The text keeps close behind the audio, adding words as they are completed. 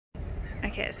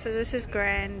Okay, so this is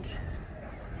Grand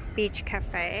Beach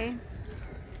Cafe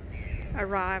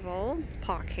arrival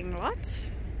parking lot.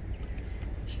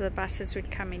 So the buses would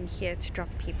come in here to drop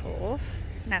people off.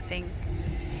 Nothing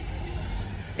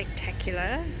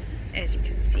spectacular, as you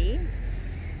can see.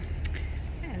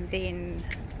 And then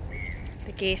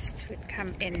the guests would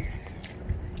come in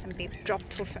and be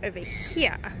dropped off over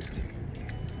here.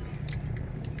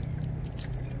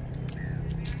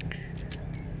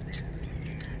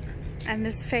 And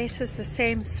this faces the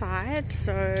same side,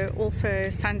 so also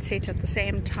sunset at the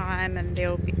same time, and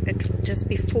they'll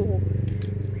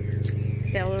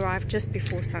arrive just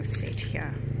before sunset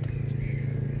here.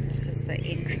 This is the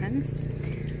entrance.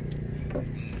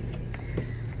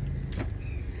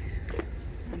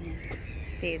 And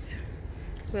there's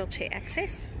wheelchair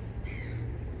access.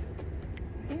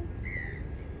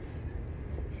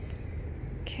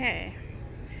 Okay,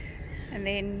 and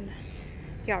then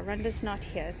yeah, Rhonda's not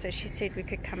here, so she said we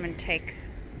could come and take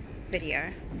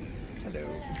video. Hello.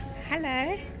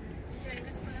 Hello.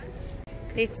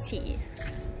 Let's see.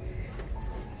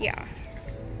 Yeah,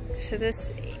 so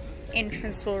this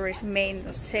entrance will remain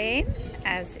the same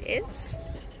as is,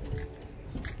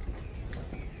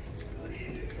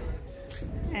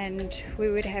 and we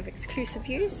would have exclusive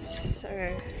views.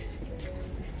 So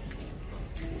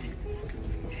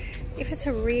if it's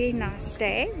a really nice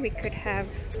day, we could have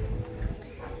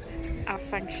our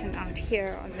function out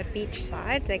here on the beach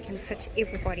side. They can fit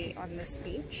everybody on this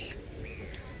beach.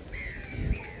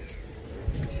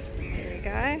 There we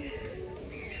go.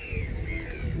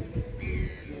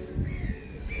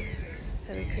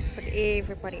 So we could put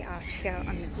everybody out here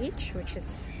on the beach, which is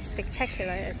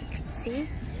spectacular, as you can see,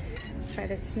 but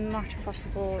it's not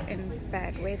possible in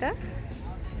bad weather.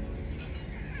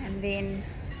 And then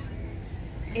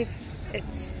if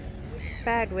it's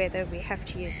bad weather, we have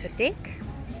to use the deck.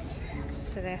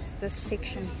 So that's this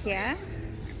section here,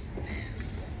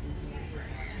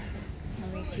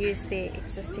 and we'd use their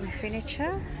existing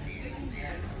furniture,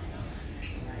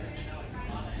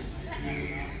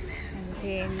 and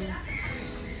then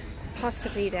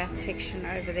possibly that section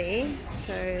over there.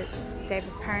 So they've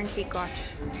apparently got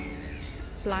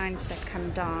blinds that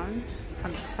come down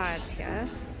on the sides here,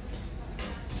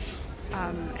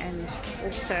 and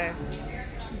also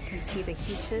you can see the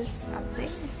heaters up there.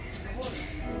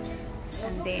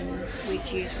 And then we'd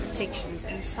use the sections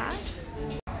inside.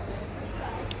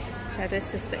 So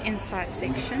this is the inside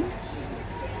section.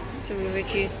 So we would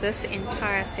use this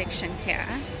entire section here.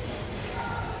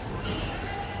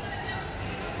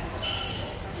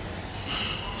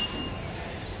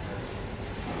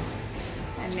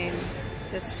 And then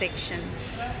this section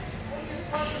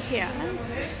here.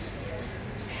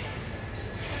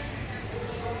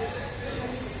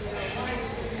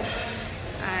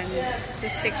 And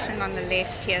this section on the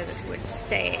left here that would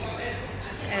stay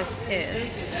as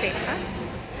is set up,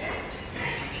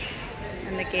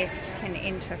 and the guests can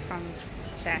enter from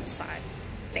that side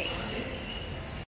there.